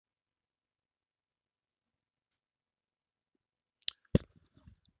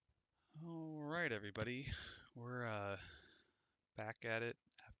right, everybody. We're back at it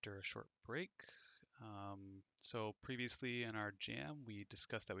after a short break. So previously in our jam, we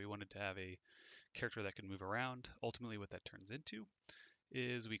discussed that we wanted to have a character that can move around. Ultimately, what that turns into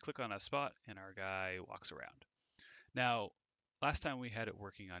is we click on a spot and our guy walks around. Now, last time we had it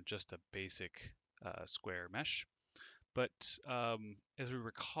working on just a basic square mesh, but as we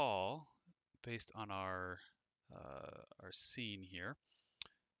recall, based on our scene here,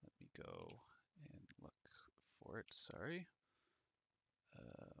 let me go and look for it. Sorry.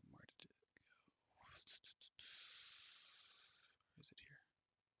 Where did it go? Is it here?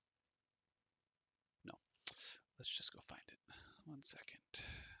 No. Let's just go find it. 1 second.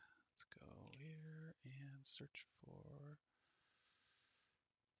 Let's go here and search for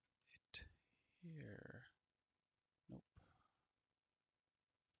it here. Nope.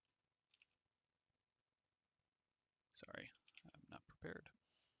 Sorry, I'm not prepared.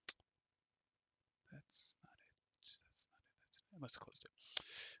 That's not it. That's not it. That's it. I must have closed it.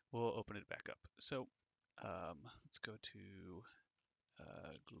 We'll open it back up. So let's go to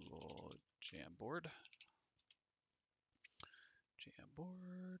Google Jamboard.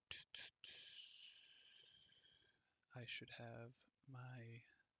 Jamboard. I should have my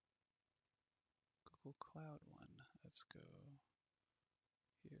Google Cloud one. Let's go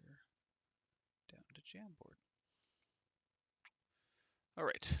here down to Jamboard. All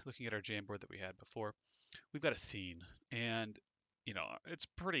right, looking at our Jamboard that we had before, we've got a scene, and it's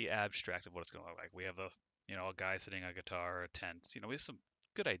pretty abstract of what it's going to look like. We have a guy sitting on a guitar, a tent. We have some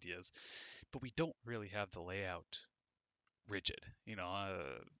good ideas, but we don't really have the layout rigid.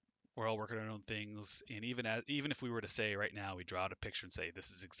 We're all working on our own things, and even if we were to say right now, we draw out a picture and say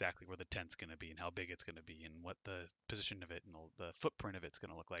this is exactly where the tent's going to be and how big it's going to be and what the position of it and the footprint of it's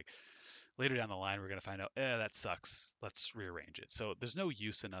going to look like. Later down the line, we're going to find out, that sucks. Let's rearrange it. So there's no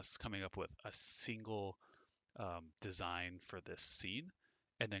use in us coming up with a single design for this scene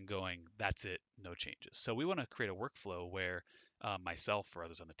and then going, that's it, no changes. So we want to create a workflow where myself or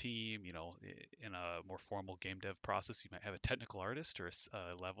others on the team, in a more formal game dev process, you might have a technical artist or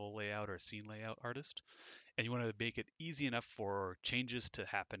a level layout or a scene layout artist, and you want to make it easy enough for changes to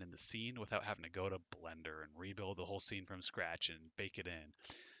happen in the scene without having to go to Blender and rebuild the whole scene from scratch and bake it in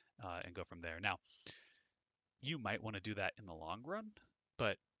and go from there. Now, you might want to do that in the long run,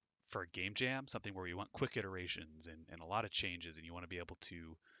 but for a game jam, something where you want quick iterations and a lot of changes, and you want to be able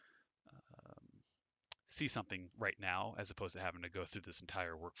to um, see something right now as opposed to having to go through this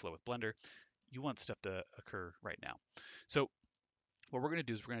entire workflow with Blender, you want stuff to occur right now. So what we're going to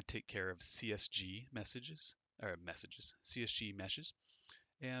do is we're going to take care of CSG CSG meshes,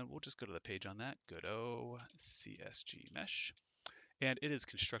 and we'll just go to the page on that, Godot CSG mesh, and it is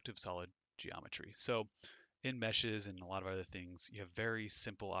constructive solid geometry. So in meshes and a lot of other things, you have very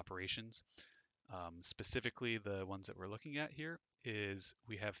simple operations. Specifically, the ones that we're looking at here is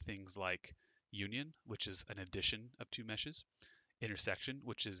we have things like union, which is an addition of two meshes, intersection,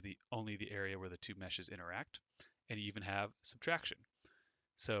 which is only the area where the two meshes interact, and you even have subtraction.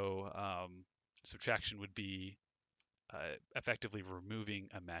 So subtraction would be effectively removing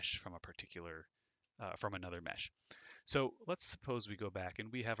a mesh from from another mesh. So let's suppose we go back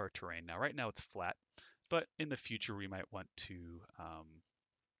and we have our terrain. Now, right now it's flat, but in the future we might want to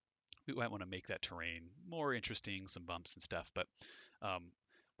make that terrain more interesting, some bumps and stuff. But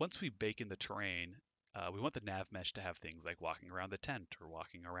once we bake in the terrain, we want the nav mesh to have things like walking around the tent or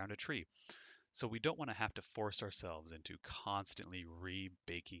walking around a tree. So we don't want to have to force ourselves into constantly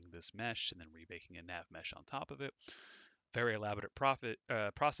rebaking this mesh and then rebaking a nav mesh on top of it. Very elaborate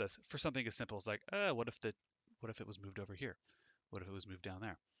process for something as simple as like, what if it was moved over here? What if it was moved down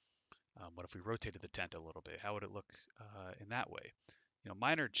there? What if we rotated the tent a little bit? How would it look in that way?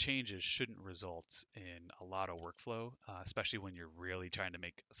 Minor changes shouldn't result in a lot of workflow, especially when you're really trying to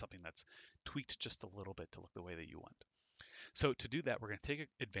make something that's tweaked just a little bit to look the way that you want. So to do that, we're going to take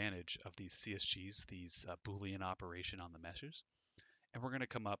advantage of these CSGs, these Boolean operation on the meshes, and we're going to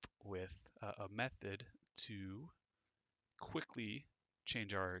come up with a method to quickly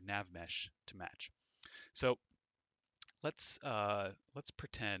change our nav mesh to match. So let's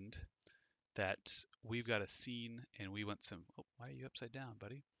pretend that we've got a scene and we want some. Oh, why are you upside down,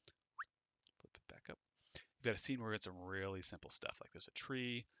 buddy? Flip it back up. We've got a scene where it's some really simple stuff, like there's a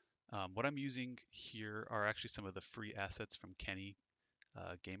tree. What I'm using here are actually some of the free assets from Kenny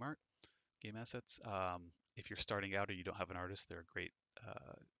Game Assets. If you're starting out or you don't have an artist, they're a great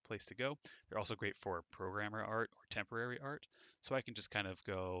place to go. They're also great for programmer art or temporary art. So I can just kind of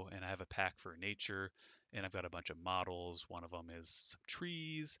go and I have a pack for nature and I've got a bunch of models. One of them is some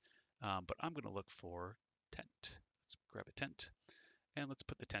trees, but I'm going to look for tent. Let's grab a tent. and let's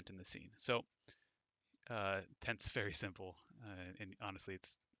put the tent in the scene. So tent's very simple, and honestly,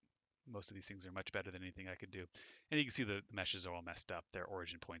 it's most of these things are much better than anything I could do. And you can see the meshes are all messed up. Their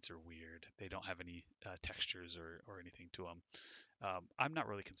origin points are weird. They don't have any textures or anything to them. I'm not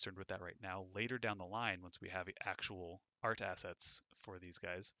really concerned with that right now. Later down the line, once we have actual art assets for these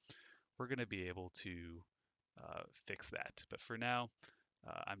guys, we're going to be able to fix that. But for now,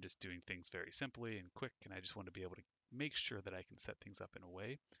 I'm just doing things very simply and quick, and I just want to be able to make sure that I can set things up in a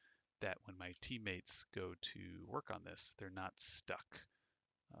way that when my teammates go to work on this, they're not stuck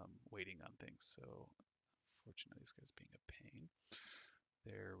waiting on things. So fortunately, this guy's being a pain.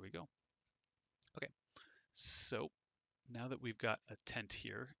 There we go. Okay, so now that we've got a tent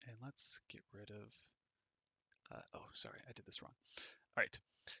here, and let's get rid of, oh, sorry, I did this wrong. All right,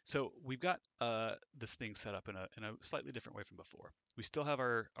 so we've got this thing set up in a slightly different way from before. We still have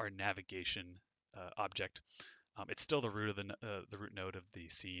our navigation object. It's still the root of the root node of the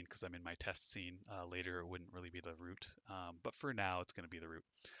scene because I'm in my test scene. Later, it wouldn't really be the root, but for now, it's going to be the root.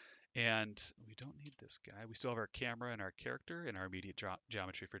 And we don't need this guy. We still have our camera and our character and our immediate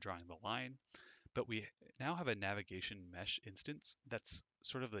geometry for drawing the line, but we now have a navigation mesh instance that's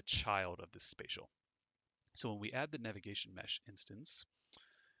sort of the child of this spatial. So when we add the navigation mesh instance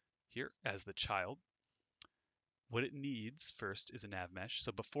here as the child, what it needs first is a nav mesh.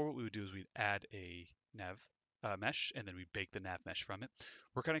 So before, what we would do is we'd add a nav mesh, and then we bake the nav mesh from it.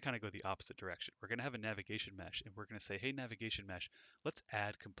 We're going to kind of go the opposite direction. We're going to have a navigation mesh, and we're going to say, hey, navigation mesh, let's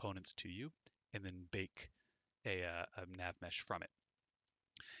add components to you, and then bake a nav mesh from it.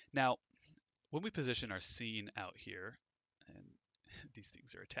 Now, when we position our scene out here, and these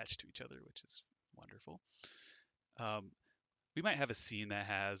things are attached to each other, which is wonderful. We might have a scene that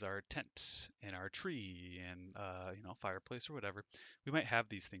has our tent and our tree and fireplace or whatever. We might have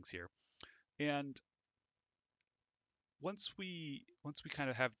these things here, and once we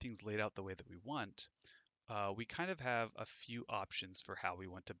kind of have things laid out the way that we want, we kind of have a few options for how we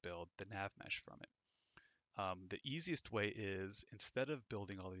want to build the nav mesh from it. The easiest way is, instead of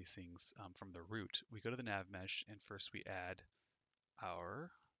building all these things from the root, we go to the nav mesh and first we add our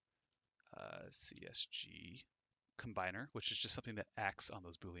CSG combiner, which is just something that acts on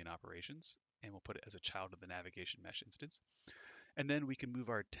those Boolean operations, and we'll put it as a child of the navigation mesh instance. And then we can move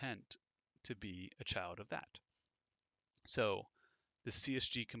our tent to be a child of that. So the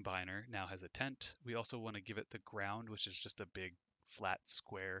CSG combiner now has a tent. We also want to give it the ground, which is just a big flat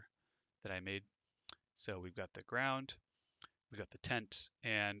square that I made. So we've got the ground, we've got the tent,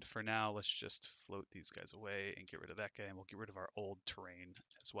 and for now, let's just float these guys away and get rid of that guy, and we'll get rid of our old terrain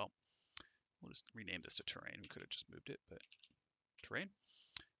as well. We'll just rename this to terrain. We could have just moved it, but terrain.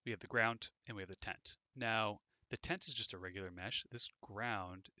 We have the ground and we have the tent. Now, the tent is just a regular mesh. This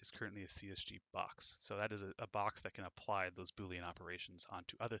ground is currently a CSG box. So that is a box that can apply those Boolean operations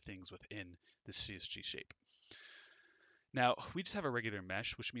onto other things within this CSG shape. Now, we just have a regular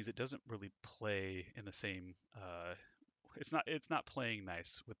mesh, which means it doesn't really play in the same, it's not playing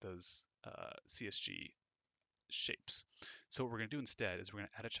nice with those CSG shapes. So what we're going to do instead is we're going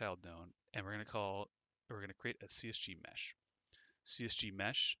to add a child node, and we're going to create a CSG mesh. CSG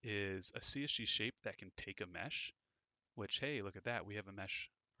mesh is a CSG shape that can take a mesh, which, hey, look at that. We have a mesh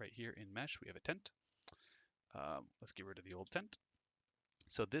right here in mesh. We have a tent. Let's get rid of the old tent.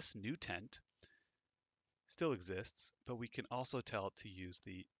 So this new tent still exists, but we can also tell it to use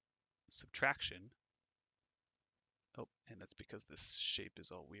the subtraction. Oh, and that's because this shape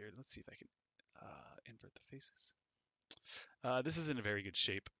is all weird. Let's see if I can invert the faces. This isn't a very good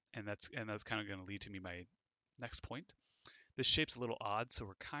shape, and that's kind of going to lead to my next point. This shape's a little odd, so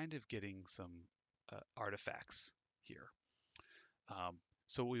we're kind of getting some artifacts here.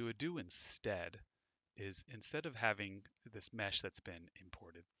 So what we would do instead is, instead of having this mesh that's been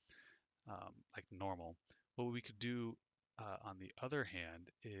imported like normal, what we could do on the other hand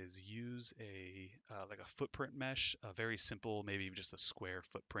is use like a footprint mesh, a very simple, maybe even just a square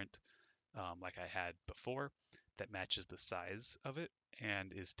footprint like I had before, that matches the size of it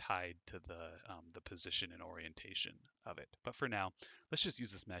and is tied to the position and orientation of it. But for now, let's just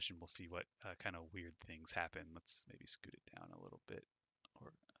use this mesh and we'll see what kind of weird things happen. Let's maybe scoot it down a little bit,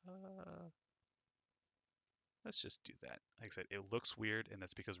 or let's just do that. Like I said, it looks weird, and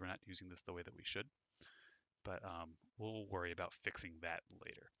that's because we're not using this the way that we should. But we'll worry about fixing that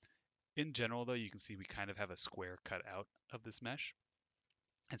later. In general, though, you can see we kind of have a square cut out of this mesh.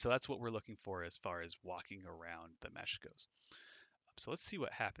 And so that's what we're looking for as far as walking around the mesh goes. So let's see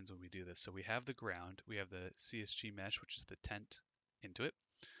what happens when we do this. So we have the ground, we have the CSG mesh, which is the tent, into it.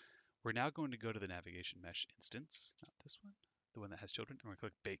 We're now going to go to the navigation mesh instance, not this one, the one that has children, and we're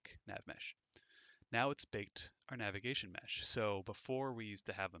going to click Bake Nav Mesh. Now it's baked our navigation mesh. So before we used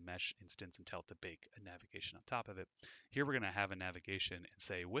to have a mesh instance and tell it to bake a navigation on top of it. Here we're going to have a navigation and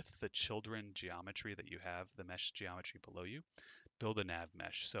say with the children geometry that you have, the mesh geometry below you, build a nav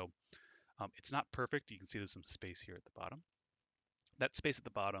mesh. So it's not perfect. You can see there's some space here at the bottom. That space at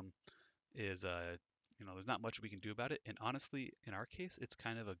the bottom is there's not much we can do about it. And honestly, in our case, it's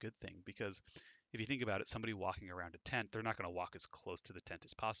kind of a good thing because if you think about it, somebody walking around a tent, they're not going to walk as close to the tent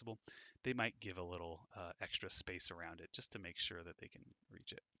as possible. They might give a little extra space around it just to make sure that they can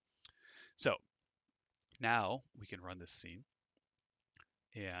reach it. So now we can run this scene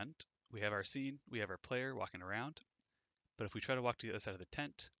and we have our scene, we have our player walking around. But if we try to walk to the other side of the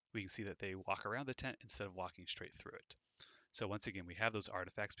tent, we can see that they walk around the tent instead of walking straight through it. So once again, we have those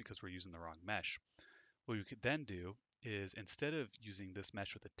artifacts because we're using the wrong mesh. What we could then do is instead of using this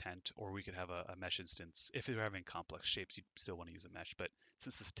mesh with a tent, or we could have a mesh instance, if you're having complex shapes, you still want to use a mesh. But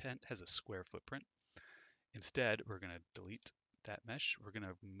since this tent has a square footprint, instead we're going to delete that mesh. We're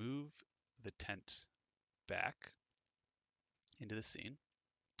going to move the tent back into the scene.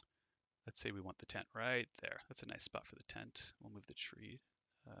 Let's say we want the tent right there. That's a nice spot for the tent. We'll move the tree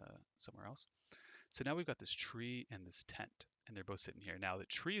somewhere else. So now we've got this tree and this tent, and they're both sitting here. Now the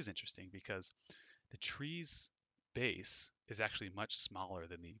tree is interesting because the tree's base is actually much smaller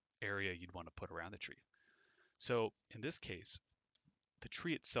than the area you'd want to put around the tree. So in this case, the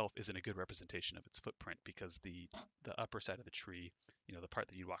tree itself isn't a good representation of its footprint because the upper side of the tree, the part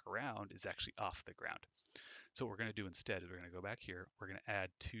that you walk around, is actually off the ground. So what we're going to do instead is we're going to go back here. We're going to add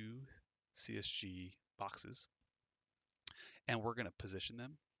two CSG boxes, and we're going to position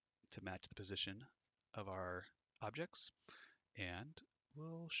them to match the position of our objects, and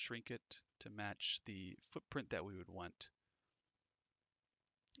we'll shrink it to match the footprint that we would want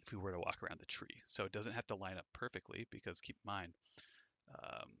if we were to walk around the tree. So it doesn't have to line up perfectly because keep in mind,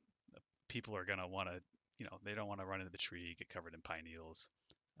 um, people are going to want to, they don't want to run into the tree, get covered in pine needles,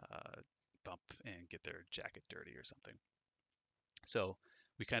 bump and get their jacket dirty or something. So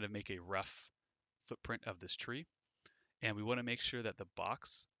we kind of make a rough footprint of this tree, and we want to make sure that the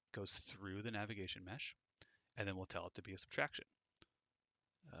box goes through the navigation mesh, and then we'll tell it to be a subtraction.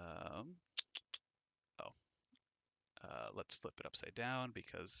 Let's flip it upside down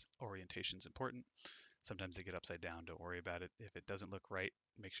because orientation is important. Sometimes they get upside down. Don't worry about it. If it doesn't look right,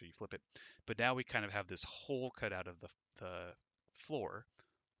 make sure you flip it. But now we kind of have this hole cut out of the floor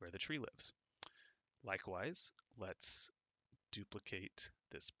where the tree lives. Likewise, let's duplicate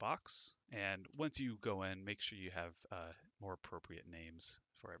this box. And once you go in, make sure you have more appropriate names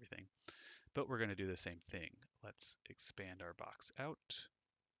for everything. But we're going to do the same thing. Let's expand our box out.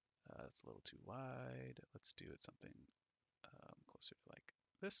 It's a little too wide. Let's do it something closer to like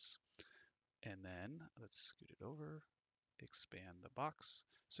this. And then let's scoot it over, expand the box.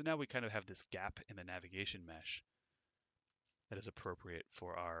 So now we kind of have this gap in the navigation mesh that is appropriate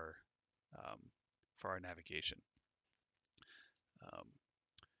for our navigation.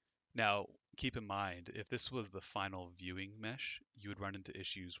 Now, keep in mind, if this was the final viewing mesh, you would run into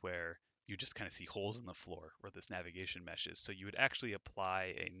issues where you just kind of see holes in the floor where this navigation mesh is. So you would actually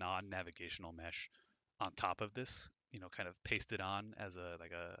apply a non-navigational mesh on top of this, kind of paste it on as a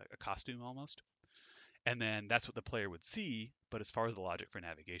costume almost. And then that's what the player would see. But as far as the logic for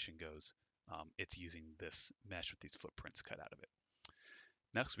navigation goes, it's using this mesh with these footprints cut out of it.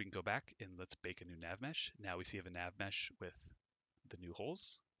 Next, we can go back and let's bake a new nav mesh. Now we see a nav mesh with the new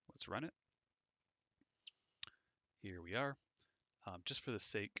holes. Let's run it. Here we are. Just for the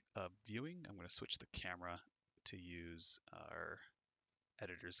sake of viewing, I'm going to switch the camera to use our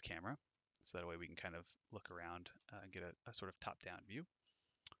editor's camera. So that way we can kind of look around and get a sort of top-down view.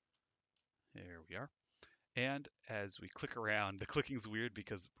 There we are. And as we click around, the clicking's weird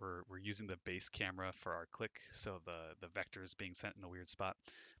because we're using the base camera for our click, so the vector is being sent in a weird spot.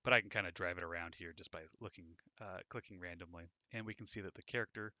 But I can kind of drive it around here just by clicking randomly, and we can see that the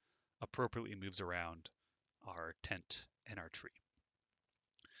character appropriately moves around our tent and our tree.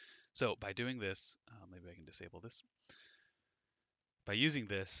 So by doing this, maybe I can disable this. By using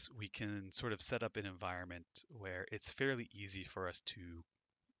this, we can sort of set up an environment where it's fairly easy for us to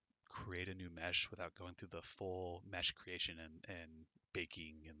create a new mesh without going through the full mesh creation and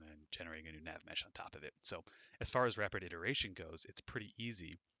baking and then generating a new nav mesh on top of it. So as far as rapid iteration goes, it's pretty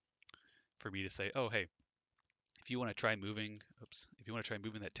easy for me to say, oh, hey, if you want to try moving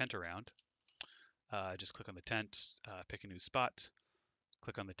that tent around, just click on the tent, pick a new spot,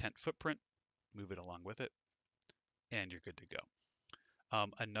 click on the tent footprint, move it along with it, and you're good to go.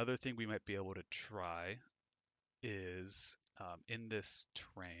 Another thing we might be able to try is in this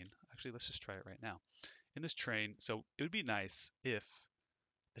terrain. Actually, let's just try it right now. In this terrain, so it would be nice if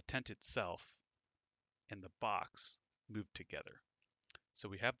the tent itself and the box moved together. So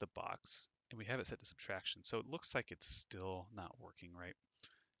we have the box and we have it set to subtraction. So it looks like it's still not working right.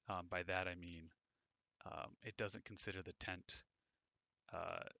 By that I mean it doesn't consider the tent,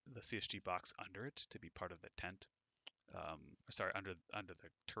 the CSG box under it to be part of the tent. Sorry, under the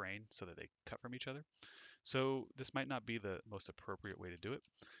terrain so that they cut from each other. So this might not be the most appropriate way to do it,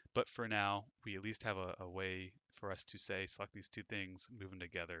 but for now, we at least have a way for us to say, select these two things, move them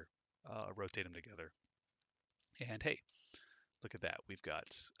together, rotate them together, and hey, look at that. We've got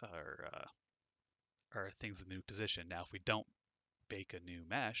our things in the new position. Now, if we don't bake a new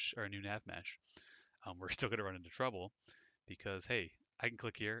mesh or a new nav mesh, we're still going to run into trouble because, hey, I can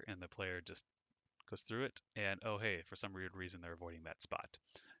click here and the player just goes through it, and oh, hey, for some weird reason, they're avoiding that spot.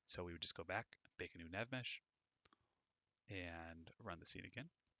 So we would just go back, bake a new nav mesh, and run the scene again.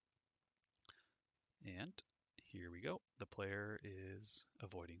 And here we go. The player is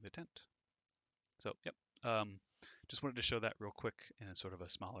avoiding the tent. So, yep. Just wanted to show that real quick in sort of a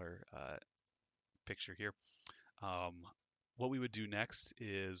smaller picture here. What we would do next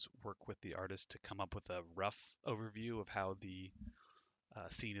is work with the artist to come up with a rough overview of how the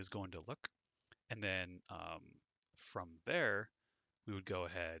scene is going to look. And then from there, we would go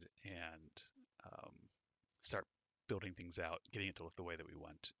ahead and start building things out, getting it to look the way that we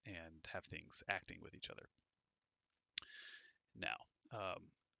want, and have things acting with each other. Now,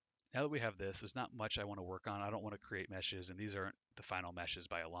 now that we have this, there's not much I want to work on. I don't want to create meshes, and these aren't the final meshes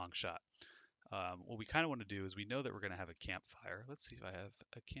by a long shot. What we kind of want to do is we know that we're going to have a campfire. Let's see if I have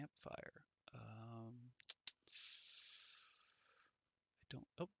a campfire. I don't.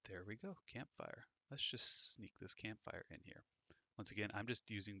 Oh, there we go. Campfire. Let's just sneak this campfire in here. Once again, I'm just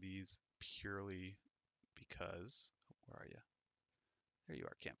using these purely because. Oh, where are you? There you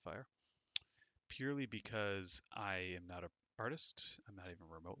are, campfire. Purely because I am not an artist. I'm not even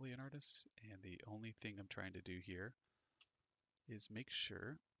remotely an artist. And the only thing I'm trying to do here is make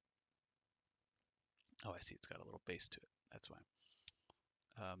sure. Oh, I see. It's got a little base to it. That's why.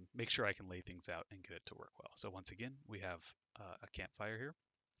 Make sure I can lay things out and get it to work well. So once again, we have a campfire here.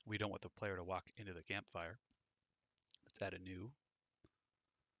 We don't want the player to walk into the campfire. Let's add a new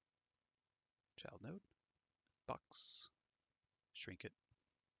child node, box, shrink it.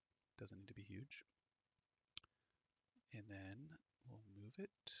 Doesn't need to be huge. And then we'll move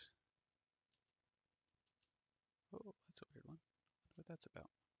it. Oh, that's a weird one. I wonder what that's about.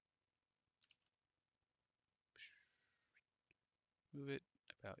 Move it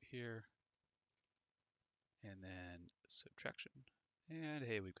about here. And then subtraction. And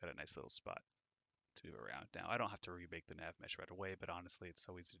hey, we've got a nice little spot to move around. Now, I don't have to rebake the nav mesh right away, but honestly, it's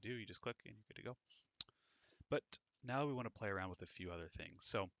so easy to do. You just click and you're good to go. But now we want to play around with a few other things.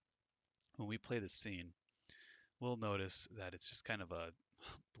 So when we play this scene, we'll notice that it's just kind of a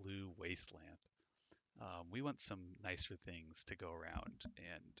blue wasteland. We want some nicer things to go around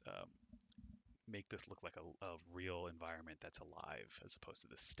and make this look like a real environment that's alive as opposed to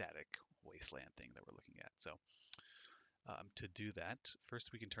the static wasteland thing that we're looking at. So to do that,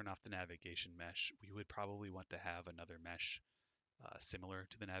 first we can turn off the navigation mesh. We would probably want to have another mesh similar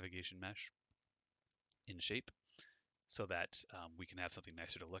to the navigation mesh in shape so that we can have something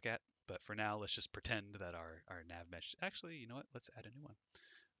nicer to look at. But for now, let's just pretend that our nav mesh, actually, you know what, let's add a new one.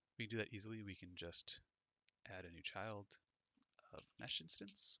 We can do that easily. We can just add a new child of mesh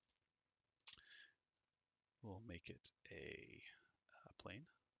instance. We'll make it a plane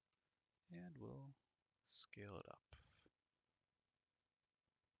and we'll scale it up.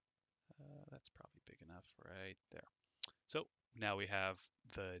 That's probably big enough right there. So now we have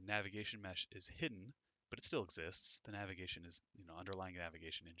the navigation mesh is hidden, but it still exists. The navigation is, underlying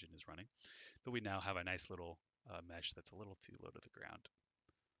navigation engine is running, but we now have a nice little mesh that's a little too low to the ground.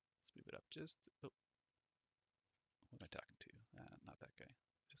 Let's move it up just, oh, who am I talking to? Not that guy,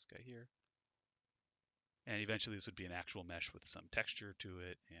 this guy here. And eventually this would be an actual mesh with some texture to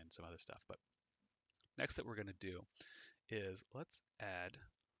it and some other stuff. But next that we're going to do is let's add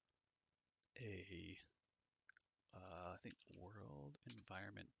a, I think, world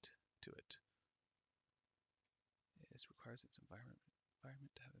environment to it. It requires its environment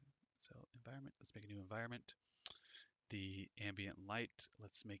to have it. So environment, let's make a new environment. The ambient light,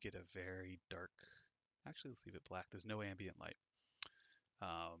 let's make it a very dark, actually let's leave it black. There's no ambient light.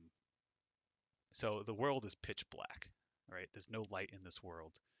 So the world is pitch black, right? There's no light in this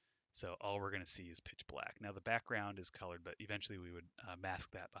world. So all we're going to see is pitch black. Now the background is colored, but eventually we would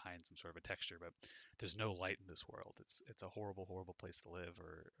mask that behind some sort of a texture. But there's no light in this world. It's a horrible, horrible place to live,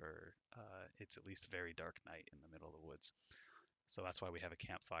 or it's at least a very dark night in the middle of the woods. So that's why we have a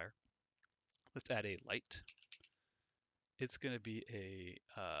campfire. Let's add a light. It's going to be a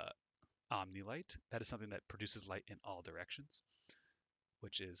omni-light. That is something that produces light in all directions,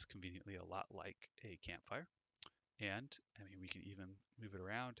 which is conveniently a lot like a campfire. And I mean, we can even move it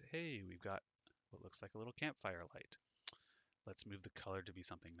around. Hey, we've got what looks like a little campfire light. Let's move the color to be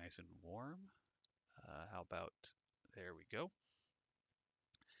something nice and warm. How about, there we go.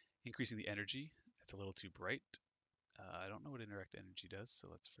 Increasing the energy, it's a little too bright. I don't know what indirect energy does, so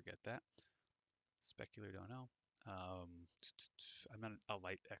let's forget that. Specular, don't know. I'm not a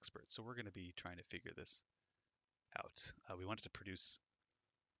light expert, so we're going to be trying to figure this out. We want it to produce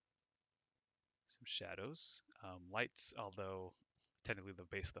some shadows. Lights, although technically the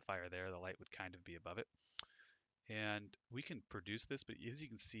base of the fire there, the light would kind of be above it. And we can produce this, but as you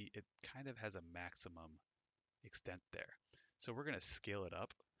can see, it kind of has a maximum extent there. So we're going to scale it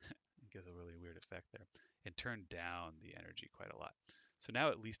up. It gives a really weird effect there, and turn down the energy quite a lot. So now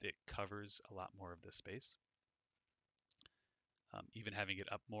at least it covers a lot more of the space. Even having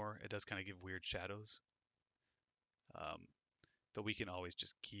it up more, it does kind of give weird shadows. But we can always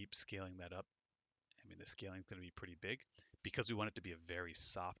just keep scaling that up. I mean, the scaling is going to be pretty big because we want it to be a very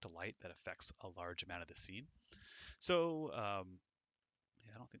soft light that affects a large amount of the scene. So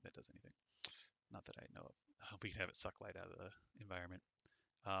yeah, I don't think that does anything. Not that I know of. We can have it suck light out of the environment.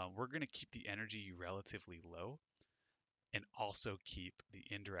 We're going to keep the energy relatively low and also keep the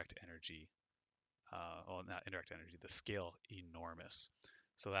indirect energy, well, not indirect energy, the scale enormous.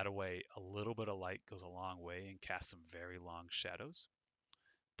 So that way, a little bit of light goes a long way and casts some very long shadows.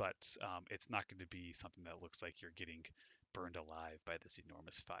 But it's not going to be something that looks like you're getting burned alive by this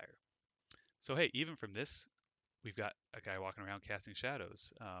enormous fire. So hey, even from this, we've got a guy walking around casting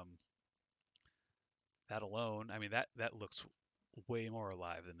shadows. That alone, I mean, that looks way more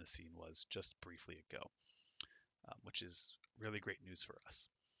alive than the scene was just briefly ago, which is really great news for us.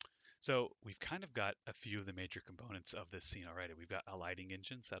 So we've kind of got a few of the major components of this scene already. We've got a lighting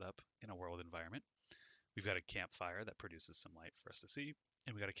engine set up in a world environment. We've got a campfire that produces some light for us to see,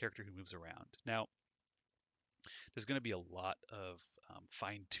 and we've got a character who moves around. Now, there's going to be a lot of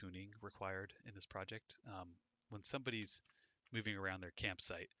fine tuning required in this project. When somebody's moving around their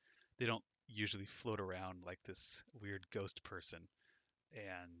campsite, they don't usually float around like this weird ghost person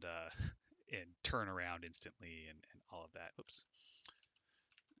and and turn around instantly and all of that. Oops.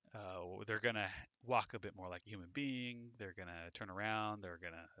 They're gonna walk a bit more like a human being. They're gonna turn around. They're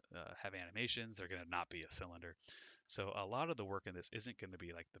gonna have animations. They're gonna not be a cylinder. So a lot of the work in this isn't going to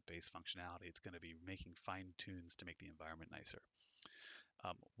be like the base functionality. It's going to be making fine tunes to make the environment nicer.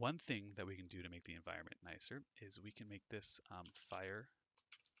 One thing that we can do to make the environment nicer is we can make this fire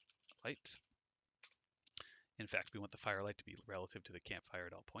light. In fact, we want the firelight to be relative to the campfire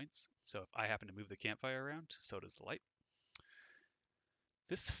at all points. So if I happen to move the campfire around, so does the light.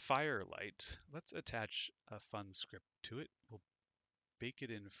 This firelight, let's attach a fun script to it. We'll bake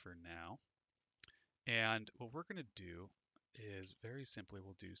it in for now. And what we're going to do is very simply,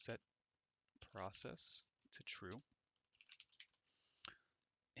 we'll do set process to true.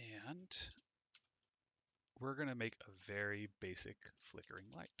 And we're going to make a very basic flickering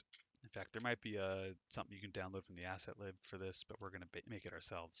light. In fact, there might be something you can download from the asset lib for this, but we're going to make it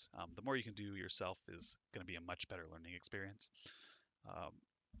ourselves. The more you can do yourself is going to be a much better learning experience.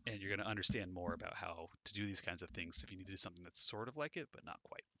 And you're going to understand more about how to do these kinds of things if you need to do something that's sort of like it, but not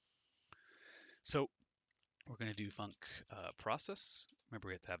quite. So we're going to do func process. Remember,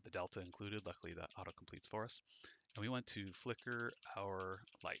 we have to have the delta included. Luckily, that auto-completes for us. And we want to flicker our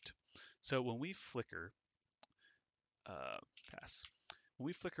light. So when we flicker, pass. When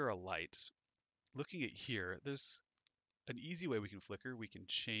we flicker a light, looking at here, there's an easy way we can flicker. We can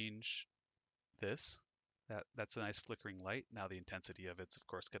change this. That's a nice flickering light. Now the intensity of it's of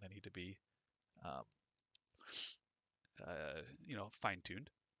course going to need to be, um, fine-tuned.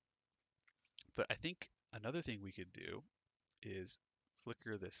 But I think another thing we could do is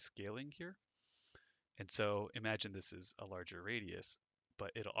flicker the scaling here. And so imagine this is a larger radius,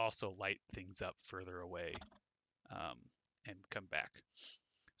 but it'll also light things up further away and come back.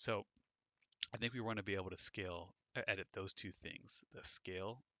 So I think we want to be able to edit those two things, the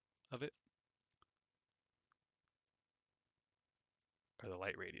scale of it, or the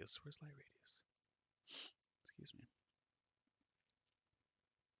light radius. Where's light radius? Excuse me.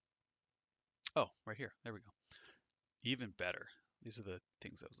 Oh, right here. There we go. Even better. These are the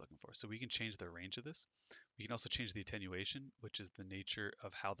things I was looking for. So we can change the range of this. We can also change the attenuation, which is the nature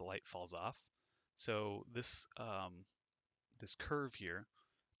of how the light falls off. So this this curve here,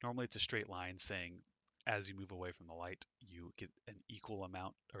 normally it's a straight line saying as you move away from the light, you get an equal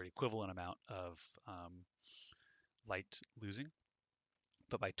amount or equivalent amount of light losing.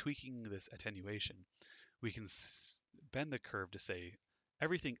 But by tweaking this attenuation, we can bend the curve to say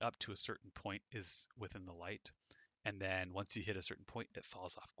everything up to a certain point is within the light, and then once you hit a certain point, it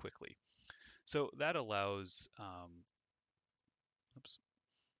falls off quickly. So that allows, oops,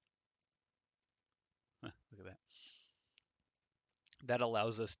 look at that. That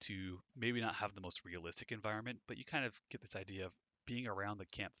allows us to maybe not have the most realistic environment, but you kind of get this idea of being around the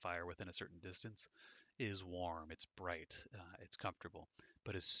campfire within a certain distance is warm, it's bright, it's comfortable.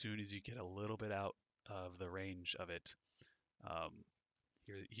 But as soon as you get a little bit out of the range of it, um,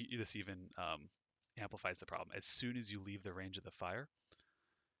 this even amplifies the problem. As soon as you leave the range of the fire,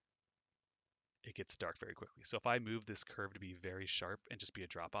 it gets dark very quickly. So if I move this curve to be very sharp and just be a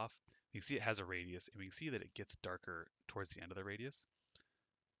drop off, you can see it has a radius, and we can see that it gets darker towards the end of the radius.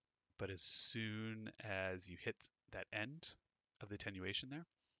 But as soon as you hit that end of the attenuation there,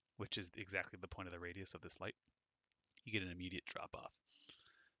 which is exactly the point of the radius of this light, you get an immediate drop off.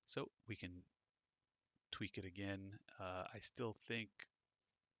 So we can tweak it again. I still think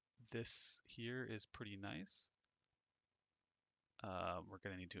this here is pretty nice. We're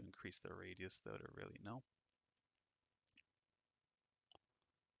going to need to increase the radius though to really know.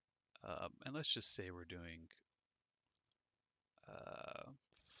 And let's just say we're doing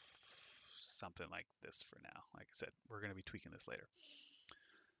something like this for now. Like I said, we're going to be tweaking this later.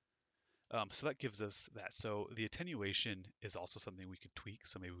 So that gives us that. So the attenuation is also something we could tweak.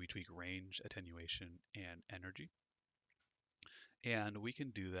 So maybe we tweak range, attenuation, and energy. And we can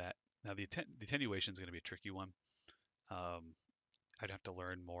do that. Now the attenuation is going to be a tricky one. I'd have to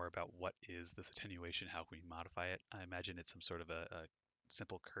learn more about what is this attenuation, how can we modify it. I imagine it's some sort of a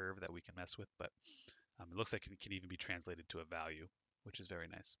simple curve that we can mess with, but it looks like it can even be translated to a value, which is very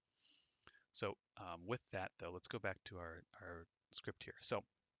nice. So with that though, let's go back to our script here. So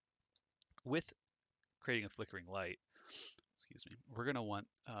with creating a flickering light, excuse me, we're gonna want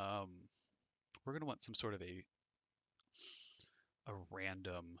some sort of a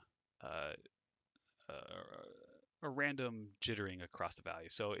random uh, a random jittering across the value.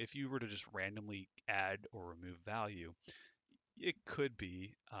 So if you were to just randomly add or remove value, it could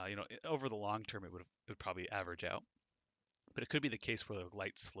be, over the long term, it would probably average out. But it could be the case where the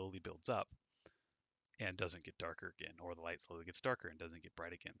light slowly builds up and doesn't get darker again, or the light slowly gets darker and doesn't get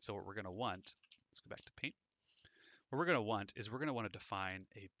bright again. So what we're going to want, let's go back to paint. What we're going to want is we're going to want to define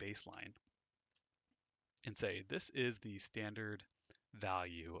a baseline and say this is the standard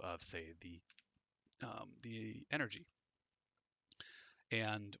value of, say, the energy.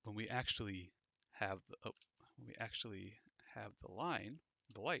 And when we actually have the line,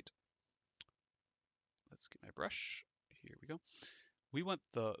 the light, let's get my brush. Here we go. We want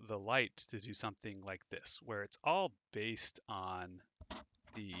the light to do something like this, where it's all based on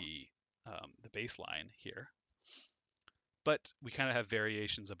the baseline here, but we kind of have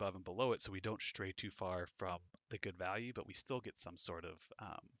variations above and below it, so we don't stray too far from the good value, but we still get some sort of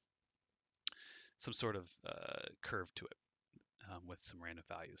curve to it with some random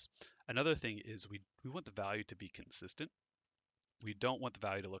values. Another thing is we want the value to be consistent. We don't want the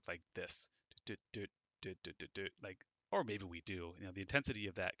value to look like this, like, or maybe we do. The intensity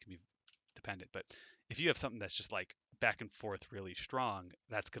of that can be dependent, but if you have something that's just like back and forth really strong,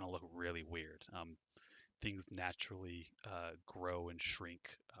 that's going to look really weird. Things naturally grow and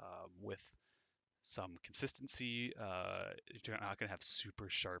shrink with some consistency. You're not going to have super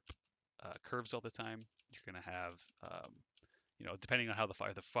sharp curves all the time. You're going to have, depending on how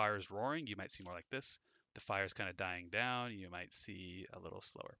the fire is roaring, you might see more like this. The fire's kind of dying down, you might see a little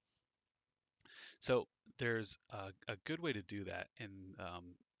slower. So there's a good way to do that, and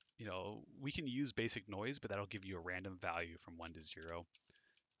we can use basic noise, but that'll give you a random value from 1 to 0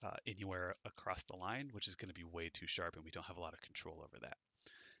 anywhere across the line, which is going to be way too sharp, and we don't have a lot of control over that.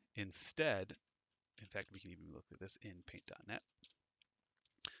 Instead, in fact, we can even look at this in paint.net.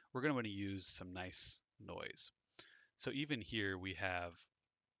 We're going to want to use some nice noise. So even here we have,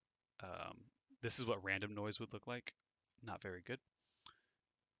 this is what random noise would look like. Not very good.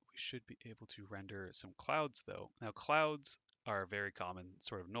 We should be able to render some clouds though. Now clouds are a very common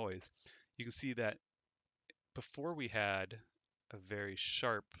sort of noise. You can see that before we had a very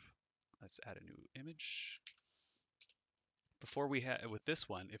sharp, let's add a new image. Before we had, with this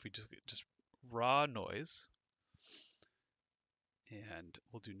one, if we just raw noise, and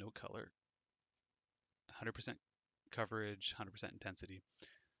we'll do no color, 100% coverage, 100% intensity,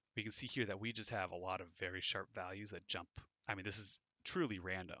 we can see here that we just have a lot of very sharp values that jump. I mean, this is truly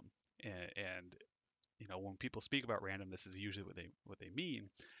random, and when people speak about random, this is usually what they mean.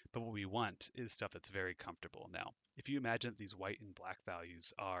 But what we want is stuff that's very comfortable. Now, if you imagine that these white and black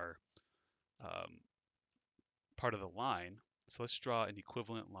values are part of the line, so let's draw an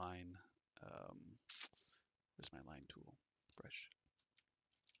equivalent line. Where's my line tool brush?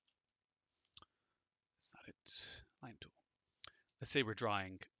 that's not it. Line tool. Let's say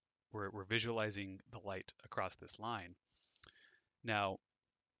we're visualizing the light across this line. Now,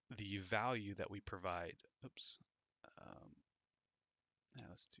 the value that we provide, oops, um, now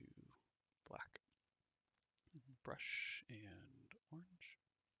let's do black, brush, and orange.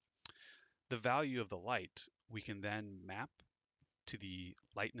 The value of the light we can then map to the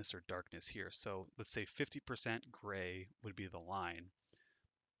lightness or darkness here. So let's say 50% gray would be the line.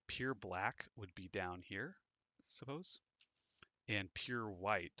 Pure black would be down here, suppose. And pure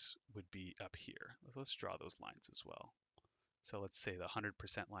white would be up here. Let's draw those lines as well. So let's say the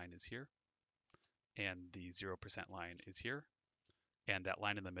 100% line is here, and the 0% line is here, and that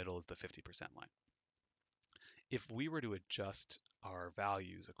line in the middle is the 50% line. If we were to adjust our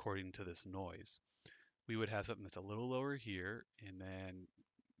values according to this noise, we would have something that's a little lower here, and then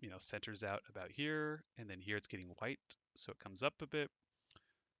centers out about here, and then here it's getting white, so it comes up a bit,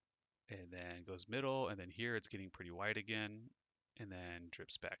 and then goes middle, and then here it's getting pretty white again, and then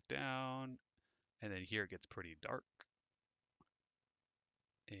drips back down, and then here it gets pretty dark,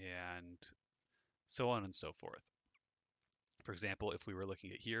 and so on and so forth. For example, if we were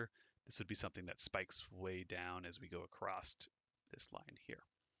looking at here, this would be something that spikes way down as we go across this line here.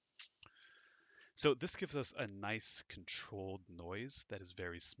 So this gives us a nice controlled noise that is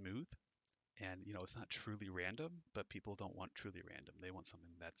very smooth. And it's not truly random, but people don't want truly random. They want something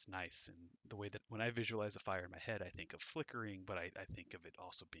that's nice. And the way that when I visualize a fire in my head, I think of flickering, but I think of it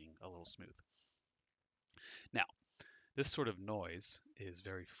also being a little smooth. Now, this sort of noise is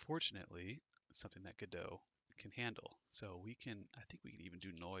very fortunately something that Godot can handle. So I think we can even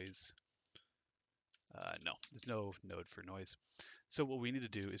do noise. No, there's no node for noise. So what we need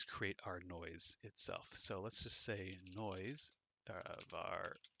to do is create our noise itself. So let's just say noise of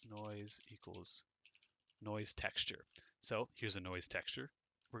our noise equals noise texture. So here's a noise texture.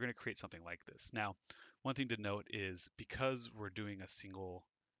 We're going to create something like this. Now, one thing to note is because we're doing a single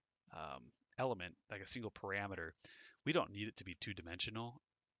element, like a single parameter, we don't need it to be two-dimensional.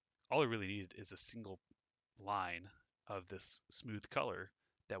 All I really need is a single line of this smooth color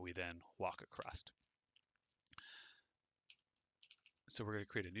that we then walk across. So we're going to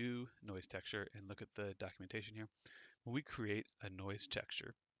create a new noise texture and look at the documentation here. When we create a noise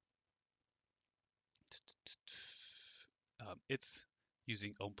texture, it's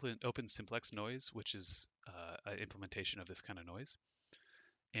using open simplex noise, which is an implementation of this kind of noise.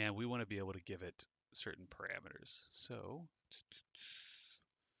 And we want to be able to give it certain parameters. So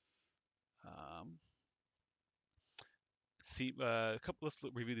let's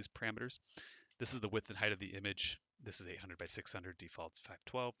review these parameters. This is the width and height of the image. This is 800 by 600, default's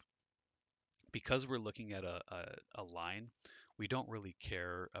 512. Because we're looking at a line, we don't really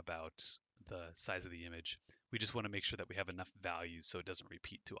care about the size of the image. We just want to make sure that we have enough values so it doesn't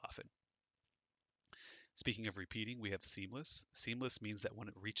repeat too often. Speaking of repeating, we have seamless. Seamless means that when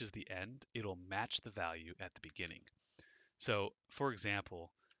it reaches the end, it'll match the value at the beginning. So, for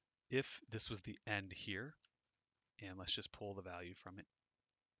example, if this was the end here, and let's just pull the value from it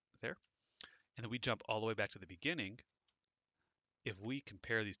there, and then we jump all the way back to the beginning, if we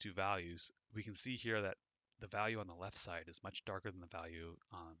compare these two values, we can see here that the value on the left side is much darker than the value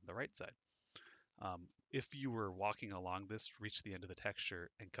on the right side. If you were walking along this, reach the end of the texture,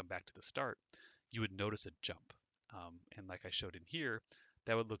 and come back to the start, you would notice a jump. And like I showed in here,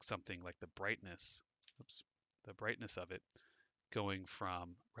 that would look something like the brightness of it going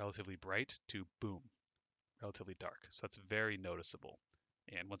from relatively bright to boom, relatively dark. So it's very noticeable.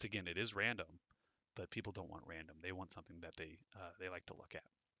 And once again, it is random, but people don't want random. They want something that they like to look at.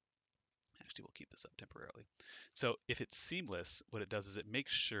 Actually, we'll keep this up temporarily. So if it's seamless, what it does is it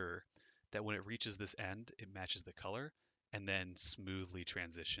makes sure that when it reaches this end, it matches the color and then smoothly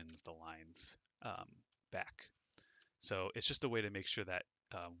transitions the lines back. So it's just a way to make sure that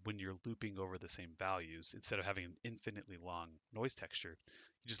when you're looping over the same values, instead of having an infinitely long noise texture,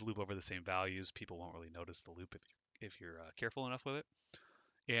 you just loop over the same values. People won't really notice the loop if you're careful enough with it.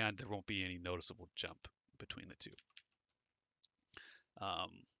 And there won't be any noticeable jump between the two.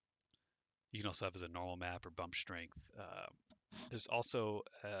 You can also have as a normal map or bump strength. There's also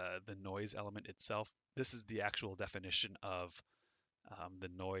the noise element itself. This is the actual definition of the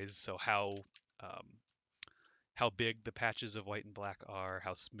noise. So how big the patches of white and black are,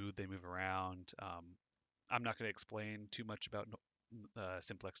 how smooth they move around. I'm not going to explain too much about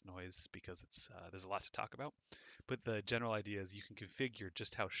simplex noise because there's a lot to talk about. But the general idea is you can configure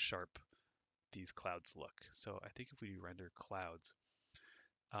just how sharp these clouds look. So I think if we render clouds,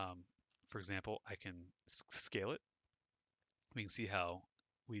 for example, I can scale it. We can see how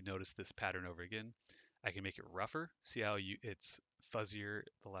we notice this pattern over again. I can make it rougher. See how it's fuzzier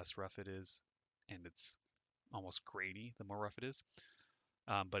the less rough it is. and it's almost grainy the more rough it is.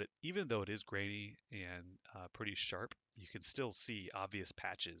 But even though it is grainy and pretty sharp, you can still see obvious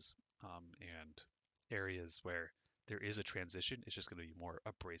patches and areas where there is a transition. It's just going to be more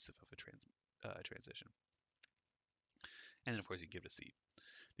abrasive of a transition. And then, of course, you can give it a seed.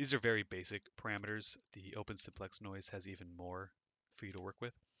 These are very basic parameters. The open simplex noise has even more for you to work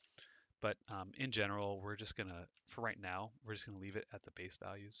with. But in general, we're just going to, for right now, we're just going to leave it at the base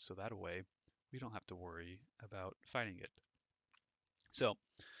values. So that way, we don't have to worry about finding it. So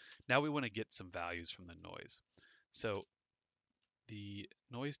now we want to get some values from the noise. So the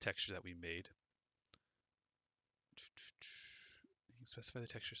noise texture that we made, you can specify the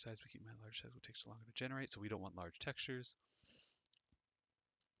texture size, but keep in mind large size will take so longer to generate, so we don't want large textures.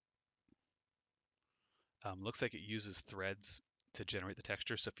 Looks like it uses threads to generate the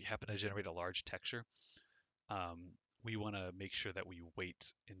texture, so if you happen to generate a large texture, we want to make sure that we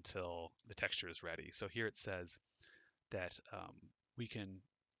wait until the texture is ready. So here it says that we can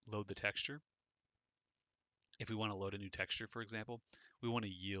load the texture. If we want to load a new texture, for example, we want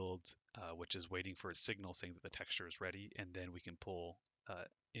to yield, which is waiting for a signal saying that the texture is ready, and then we can pull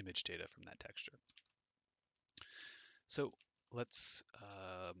image data from that texture. So let's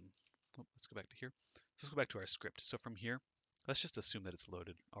go back to here. Let's go back to our script. So from here, let's just assume that it's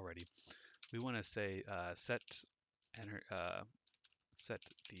loaded already. We want to say set the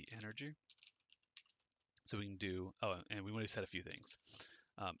energy. So we can do, and we want to set a few things.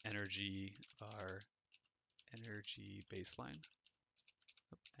 Energy var energy baseline.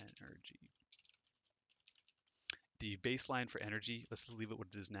 Energy. The baseline for energy, let's leave it what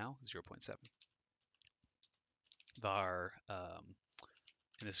it is now, 0.7. Var,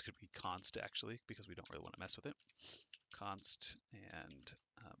 and this could be const actually, because we don't really want to mess with it. Const and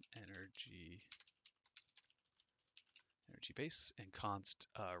energy base, and const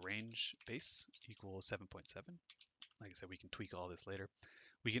range base equals 7.7. Like I said, we can tweak all this later.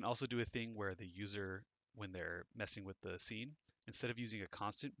 We can also do a thing where the user, when they're messing with the scene, instead of using a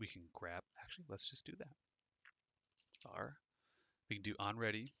constant, we can grab, actually, let's just do that. Var, we can do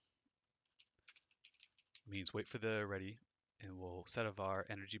onReady, means wait for the ready, and we'll set a var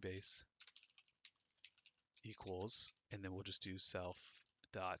energy base equals, and then we'll just do self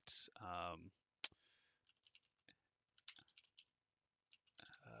dot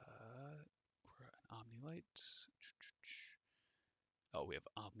we're an omni-light. Oh, we have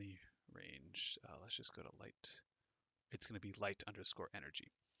omni range. Let's just go to light. It's going to be light underscore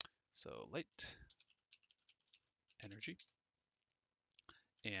energy. So light energy,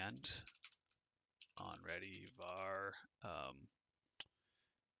 and on ready var,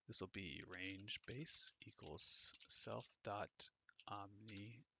 this will be range base equals self dot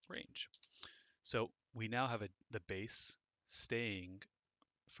omni range. So we now have the base staying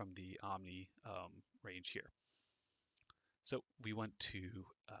from the omni range here. So we want to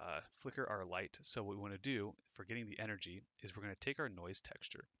flicker our light. So what we want to do for getting the energy is we're going to take our noise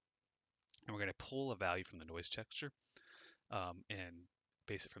texture and we're going to pull a value from the noise texture and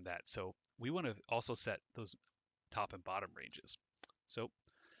base it from that. So we want to also set those top and bottom ranges. So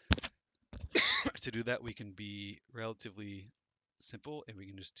to do that, we can be relatively simple and we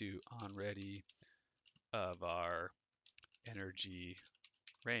can just do onReady of our energy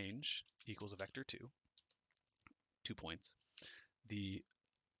range equals a vector 2 points. The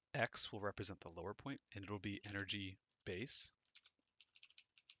x will represent the lower point, and it'll be energy base.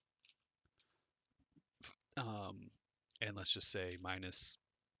 And let's just say minus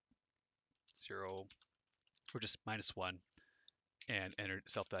 0, or just minus 1, and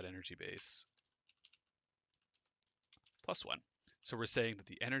self.energy base plus 1. So we're saying that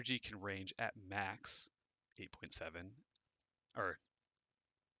the energy can range at max 8.7, or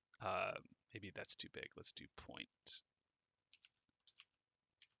maybe that's too big. Let's do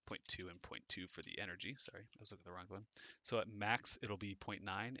 0.2 and 0.2 for the energy. Sorry, I was looking at the wrong one. So at max, it'll be 0.9,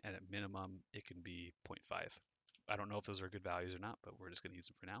 and at minimum, it can be 0.5. I don't know if those are good values or not, but we're just going to use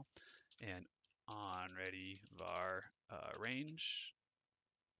them for now. And onReady var range,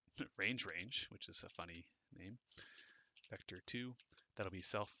 range, which is a funny name, vector 2, that'll be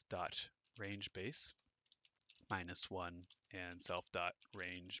self dot range base minus 1 and self dot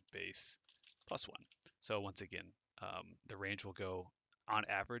range base plus 1. So once again, the range will go on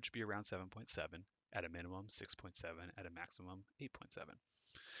average be around 7.7, at a minimum 6.7, at a maximum 8.7.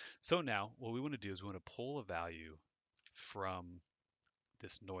 So now what we want to do is we want to pull a value from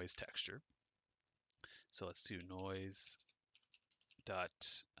this noise texture. So let's do noise dot,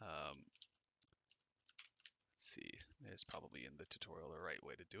 let's see, there's probably in the tutorial the right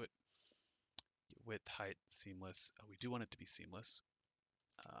way to do it. Width, height, seamless. We do want it to be seamless.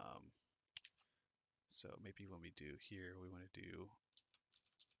 So maybe when we do here, we want to do,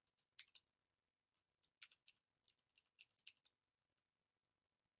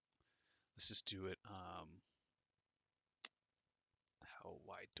 let's just do it, how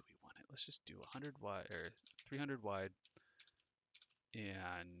wide do we want it? Let's just do 100 wide or 300 wide,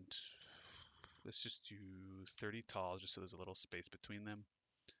 and let's just do 30 tall, just so there's a little space between them,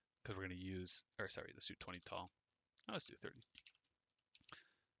 because we're going to use, or sorry, let's do 20 tall. Oh, let's do 30.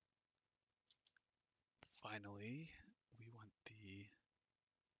 Finally, we want the,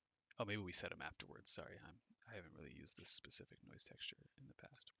 oh, maybe we set them afterwards. Sorry, I haven't really used this specific noise texture in the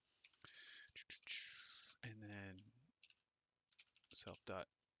past. And then self dot,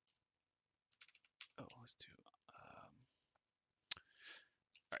 oh, let's do,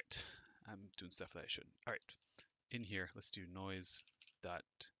 all right, I'm doing stuff that I shouldn't. All right, in here, let's do noise dot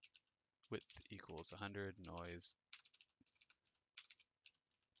width equals 100, noise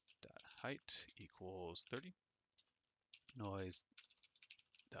dot height equals 30, noise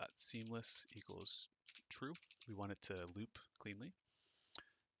dot seamless equals true. We want it to loop cleanly.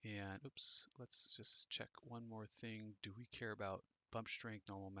 And oops, let's just check one more thing. Do we care about bump strength,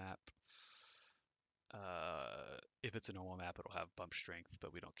 normal map? If it's a normal map, it'll have bump strength,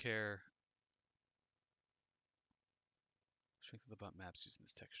 but we don't care. Strength of the bump maps using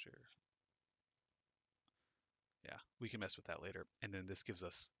this texture. Yeah, we can mess with that later. And then this gives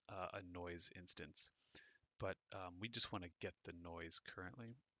us a noise instance, but we just want to get the noise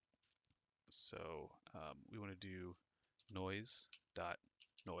currently. So we want to do noise dot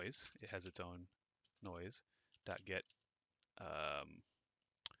noise. It has its own noise dot get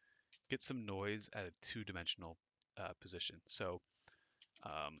get some noise at a two-dimensional position. So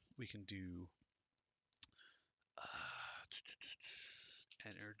we can do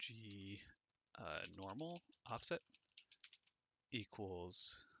energy normal offset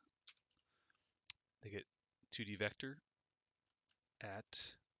equals, they get 2D vector at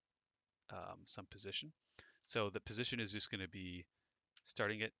some position. So the position is just going to be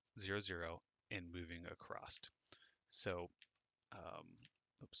starting at 0, 0 and moving across. So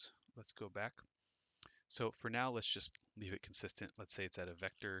oops, let's go back. So for now, let's just leave it consistent. Let's say it's at a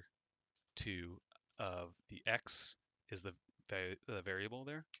vector 2 of the x is the variable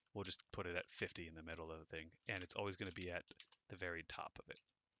there. We'll just put it at 50 in the middle of the thing, and it's always going to be at the very top of it.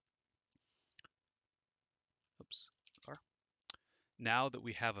 Oops. Now that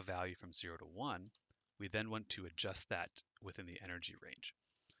we have a value from 0 to 1, we then want to adjust that within the energy range.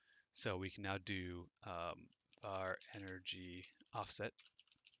 So we can now do our energy offset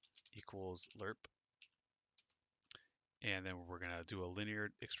equals lerp, and then we're going to do a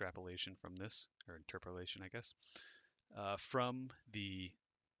linear extrapolation from this, or interpolation, I guess, from the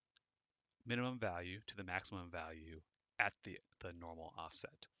minimum value to the maximum value at the normal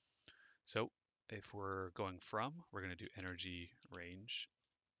offset. So if we're going from, we're going to do energy range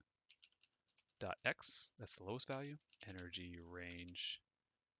dot x, that's the lowest value, energy range,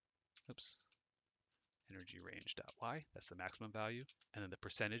 oops, energy range dot y, that's the maximum value, and then the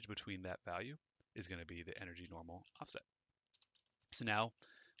percentage between that value is going to be the energy normal offset. So now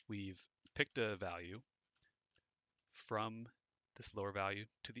we've picked a value from this lower value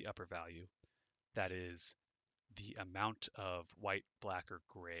to the upper value that is the amount of white, black, or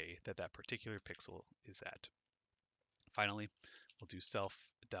gray that that particular pixel is at. Finally, we'll do self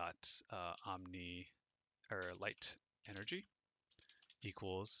dot omni or light energy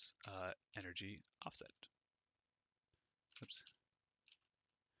equals energy offset. Oops.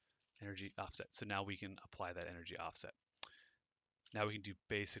 Energy offset. So now we can apply that energy offset. Now we can do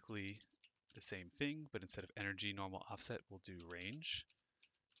basically the same thing, but instead of energy normal offset, we'll do range,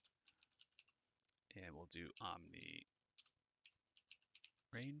 and we'll do omni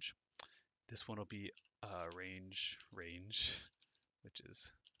range. This one will be range, which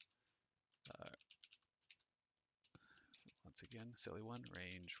is once again silly one,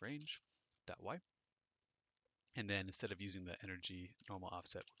 range dot y. And then instead of using the energy normal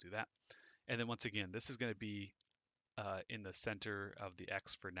offset, we'll do that. And then once again, this is going to be in the center of the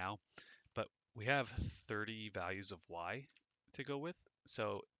x for now, but we have 30 values of y to go with.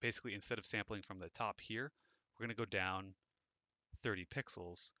 So basically, instead of sampling from the top here, we're going to go down 30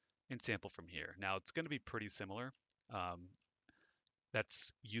 pixels and sample from here. Now it's going to be pretty similar.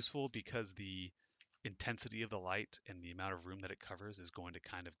 That's useful because the intensity of the light and the amount of room that it covers is going to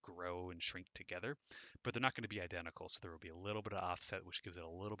kind of grow and shrink together, but they're not going to be identical. So there will be a little bit of offset, which gives it a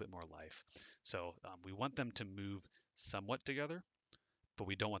little bit more life. So we want them to move somewhat together, but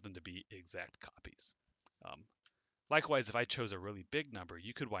we don't want them to be exact copies. Likewise, if I chose a really big number,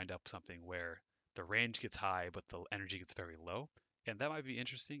 you could wind up something where the range gets high, but the energy gets very low, And that might be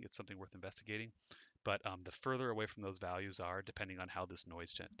interesting. It's something worth investigating. But the further away from those values are, depending on how this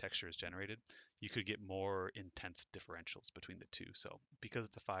noise texture is generated, you could get more intense differentials between the two. So because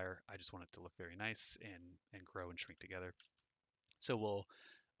it's a fire, I just want it to look very nice and grow and shrink together. So we'll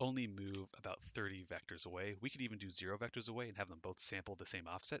only move about 30 vectors away. We could even do 0 vectors away and have them both sample the same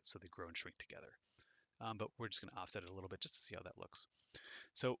offset so they grow and shrink together. But we're just going to offset it a little bit just to see how that looks.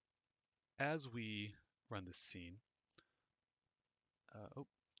 So as we run this scene, oh,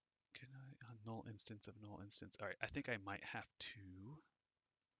 can I, null instance of null instance. All right, I think I might have to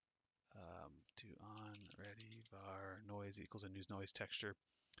do on ready var noise equals a new noise texture.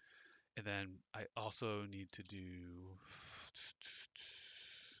 And then I also need to do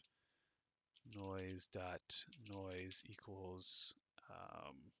noise dot noise equals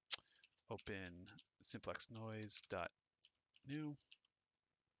open simplex noise dot new,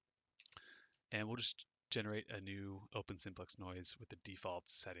 and we'll just generate a new open simplex noise with the default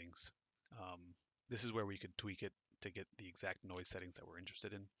settings. This is where we could tweak it to get the exact noise settings that we're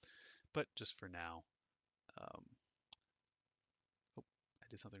interested in, but just for now, oh, I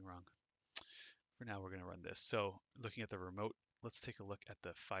did something wrong. For now, we're going to run this. So looking at the remote, let's take a look at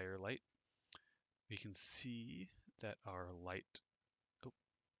the fire light. We can see that our light, oh,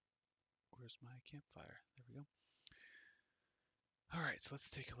 where's my campfire? There we go. All right, so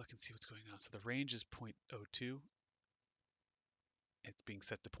let's take a look and see what's going on. So the range is 0.02. It's being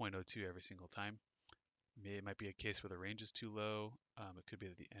set to 0.02 every single time. It might be a case where the range is too low. It could be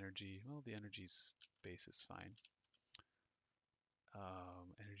that the energy, well, the energy base is fine.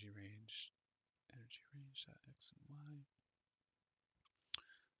 Energy range x and y.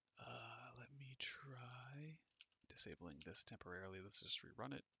 Let me try disabling this temporarily. Let's just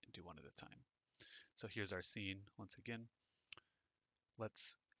rerun it and do one at a time. So here's our scene once again.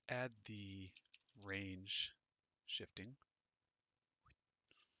 Let's add the range shifting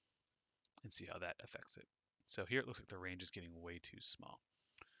and see how that affects it. So here it looks like the range is getting way too small.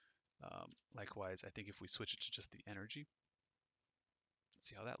 Likewise, I think if we switch it to just the energy, let's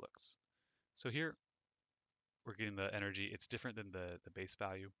see how that looks. So here we're getting the energy. It's different than the base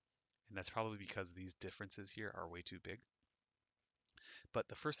value, and that's probably because these differences here are way too big. But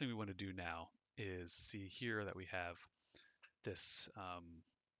the first thing we want to do now is see here that we have this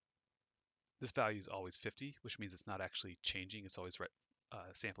this value is always 50, which means it's not actually changing. It's always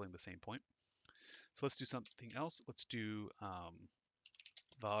sampling the same point. So let's do something else. Let's do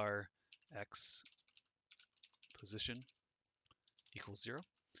var x position equals 0.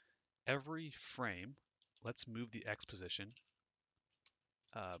 Every frame, let's move the x position.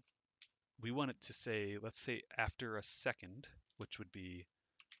 We want it to say, let's say after a second, which would be,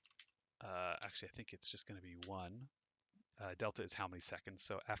 actually I think it's just going to be 1. Delta is how many seconds.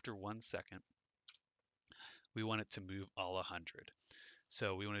 So after 1 second, we want it to move all 100.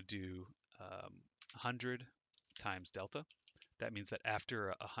 So we want to do 100 times delta. That means that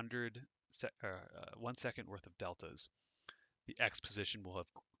after 1 second worth of deltas, the x position will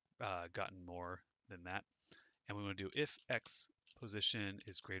have gotten more than that. And we want to do if x position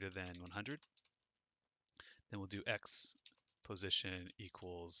is greater than 100, then we'll do x position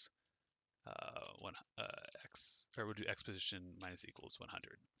equals we'll do x position minus equals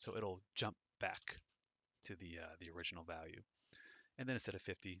 100. So it'll jump back to the original value. And then instead of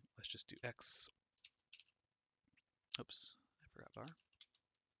 50, let's just do x. Oops, I forgot var.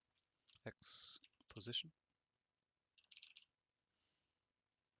 X position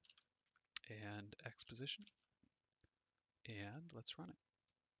and x position, and let's run it.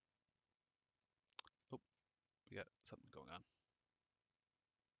 Oh, we got something going on.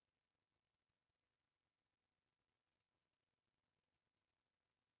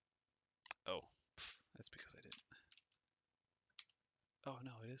 Oh, that's because I didn't. Oh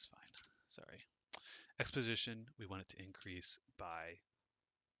no, it is fine. Sorry. X position, we want it to increase by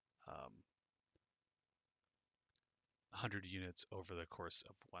 100 units over the course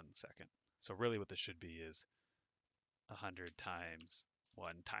of 1 second. So really what this should be is 100 times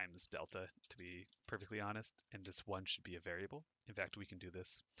 1 times delta, to be perfectly honest, and this 1 should be a variable. In fact, we can do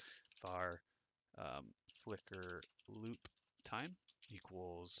this var flicker loop time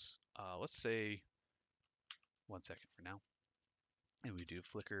equals, let's say 1 second for now, and we do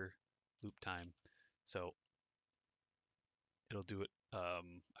flicker loop time. So it'll do it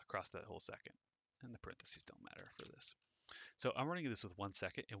across that whole second, and the parentheses don't matter for this. So I'm running this with 1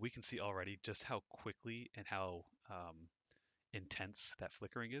 second, and we can see already just how quickly and how intense that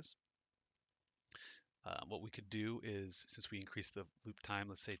flickering is. What we could do is, since we increased the loop time,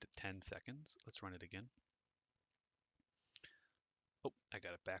 let's say to 10 seconds, let's run it again. Oh, I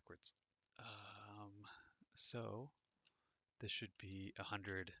got it backwards. So This should be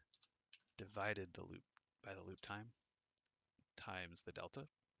 100 divided the loop by the loop time times the delta.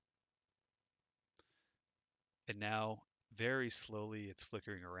 And now very slowly it's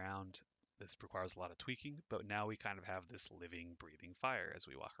flickering around. This requires a lot of tweaking, but now we kind of have this living, breathing fire as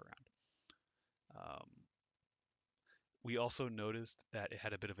we walk around. We also noticed that it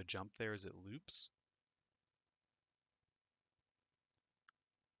had a bit of a jump there as it loops.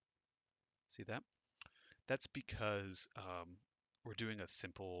 See that? That's because we're doing a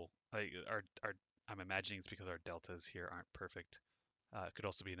simple, like I'm imagining it's because our deltas here aren't perfect. It could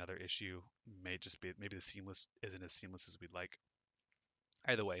also be another issue. May just be maybe the seamless isn't as seamless as we'd like.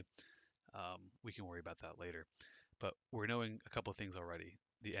 Either way, we can worry about that later. But we're knowing a couple of things already.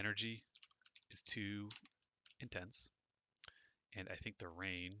 The energy is too intense, and I think the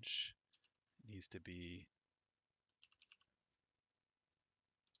range needs to be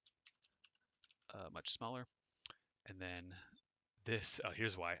much smaller. And then this,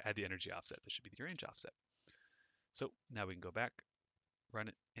 here's why. Add the energy offset. This should be the range offset. So now we can go back, run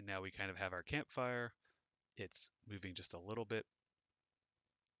it, and now we kind of have our campfire. It's moving just a little bit.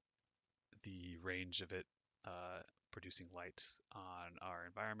 The range of it producing light on our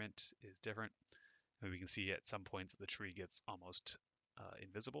environment is different. And we can see at some points the tree gets almost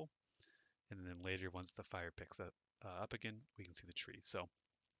invisible. And then later, once the fire picks up again, we can see the tree. So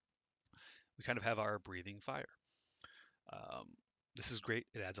we kind of have our breathing fire. Um, this is great.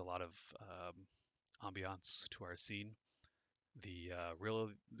 It adds a lot of ambiance to our scene. The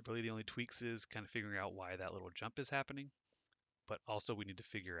really the only tweaks is kind of figuring out why that little jump is happening, but also we need to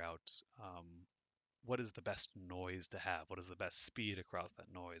figure out what is the best noise to have, what is the best speed across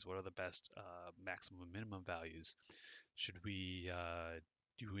that noise, what are the best maximum and minimum values. Should we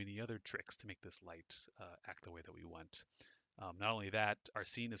do any other tricks to make this light act the way that we want? Not only that, our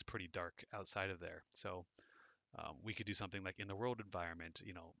scene is pretty dark outside of there, so we could do something like in the world environment.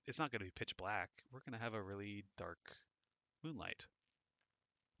 It's not going to be pitch black. We're going to have a really dark moonlight.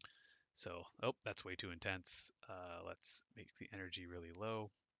 So, oh, that's way too intense. Let's make the energy really low.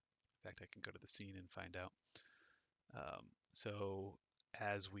 In fact, I can go to the scene and find out. So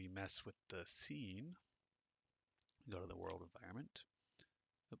as we mess with the scene, go to the world environment.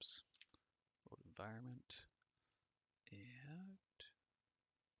 Oops, world environment. And,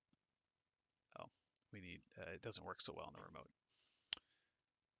 oh, it doesn't work so well on the remote.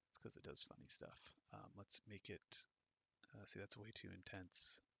 It's because it does funny stuff. Let's make it, see, that's way too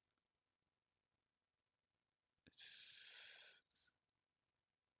intense.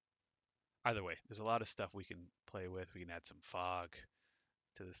 Either way, there's a lot of stuff we can play with. We can add some fog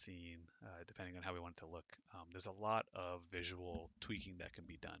to the scene, depending on how we want it to look. There's a lot of visual tweaking that can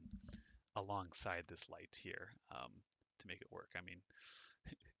be done alongside this light here to make it work. I mean,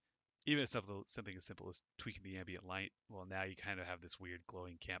 even if something as simple as tweaking the ambient light, well, now you kind of have this weird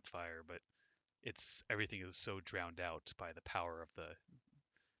glowing campfire, but everything is so drowned out by the power of the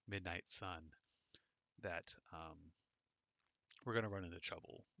midnight sun that we're going to run into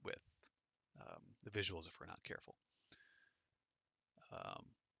trouble with the visuals if we're not careful.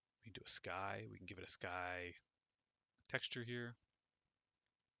 We can do a sky. We can give it a sky texture here.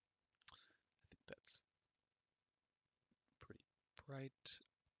 I think that's pretty bright.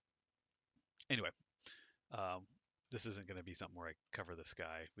 Anyway, this isn't going to be something where I cover the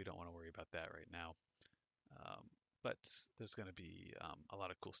sky. We don't want to worry about that right now. But there's going to be a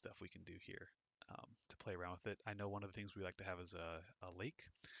lot of cool stuff we can do here to play around with it. I know one of the things we like to have is a lake.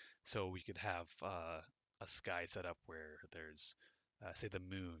 So we could have a sky set up where there's, say, the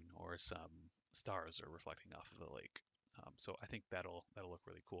moon or some stars are reflecting off of the lake. So I think that'll look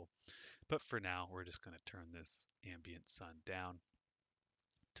really cool. But for now, we're just going to turn this ambient sun down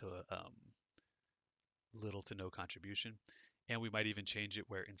to little to no contribution. And we might even change it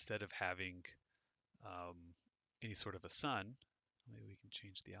where instead of having um, any sort of a sun, maybe we can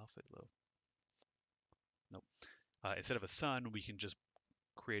change the alpha low. Nope. Instead of a sun, we can just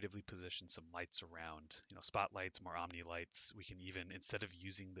creatively position some lights around, spotlights, more omni lights. We can even, instead of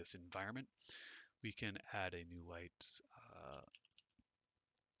using this environment, we can add a new light,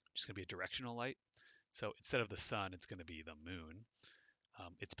 just going to be a directional light. So instead of the sun, it's going to be the moon.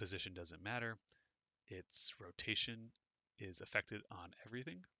 Its position doesn't matter. Its rotation is affected on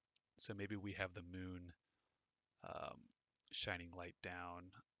everything. So maybe we have the moon shining light down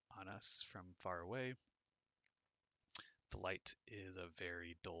on us from far away. The light is a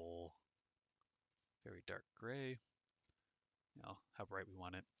very dull, very dark gray. How bright we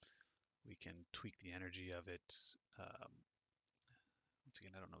want it. We can tweak the energy of it. Once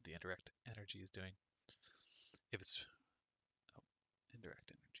again, I don't know what the indirect energy is doing. If it's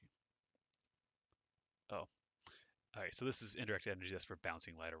indirect energy. Oh, All right, so this is indirect energy. That's for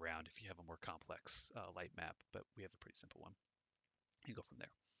bouncing light around if you have a more complex light map, but we have a pretty simple one. And go from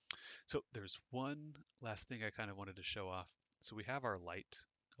there. So there's one last thing I kind of wanted to show off. So we have our light.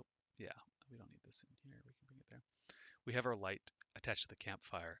 Oh, yeah, we don't need this in here. We can bring it there. We have our light attached to the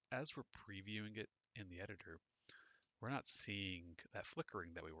campfire. As we're previewing it in the editor, we're not seeing that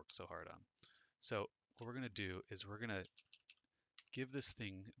flickering that we worked so hard on. So what we're going to do is we're going to give this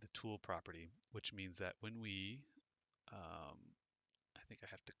thing the tool property, which means that when we, I think I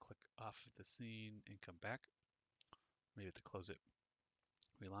have to click off of the scene and come back. Maybe have to close it,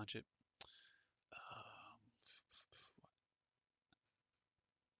 relaunch it.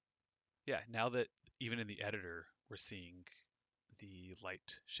 Yeah, now that even in the editor, we're seeing the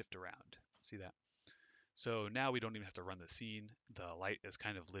light shift around. See that? So now we don't even have to run the scene. The light is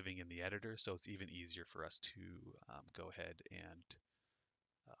kind of living in the editor, so it's even easier for us to go ahead and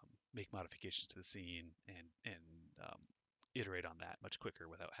make modifications to the scene and iterate on that much quicker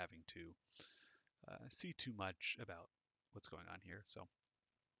without having to see too much about what's going on here. So,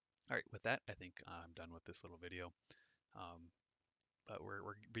 all right, with that, I think I'm done with this little video. Um, but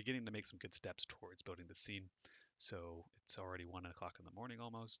we're beginning to make some good steps towards building the scene. So it's already 1 o'clock in the morning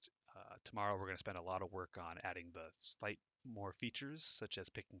almost. Tomorrow we're going to spend a lot of work on adding the slight more features, such as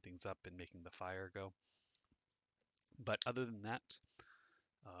picking things up and making the fire go. But other than that,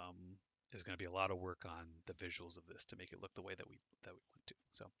 um, there's going to be a lot of work on the visuals of this to make it look the way that we want to.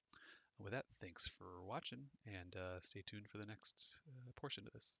 So with that, thanks for watching, and stay tuned for the next portion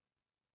of this.